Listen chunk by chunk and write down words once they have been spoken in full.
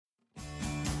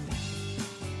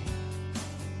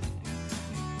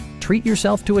treat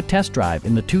yourself to a test drive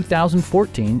in the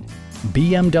 2014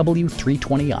 BMW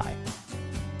 320i.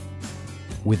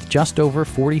 With just over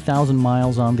 40,000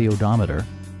 miles on the odometer,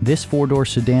 this four-door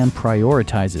sedan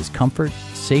prioritizes comfort,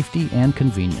 safety, and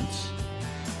convenience.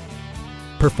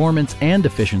 Performance and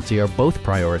efficiency are both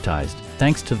prioritized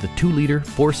thanks to the 2-liter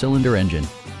 4-cylinder engine.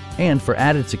 And for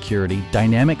added security,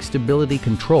 dynamic stability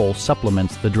control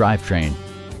supplements the drivetrain.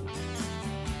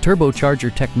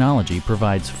 Turbocharger technology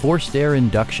provides forced air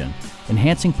induction,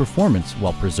 enhancing performance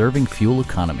while preserving fuel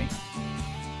economy.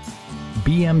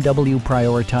 BMW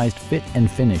prioritized fit and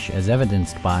finish as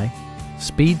evidenced by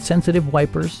speed-sensitive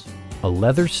wipers, a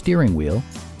leather steering wheel,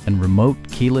 and remote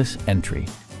keyless entry.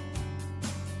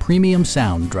 Premium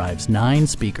sound drives 9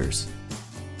 speakers,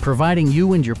 providing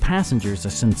you and your passengers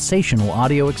a sensational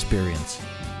audio experience.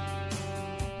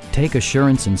 Take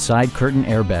assurance in side curtain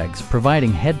airbags,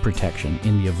 providing head protection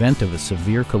in the event of a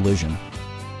severe collision.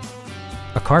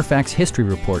 A Carfax history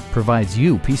report provides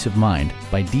you peace of mind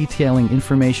by detailing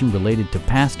information related to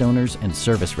past owners and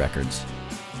service records.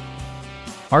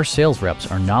 Our sales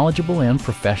reps are knowledgeable and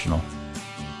professional.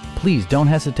 Please don't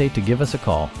hesitate to give us a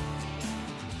call.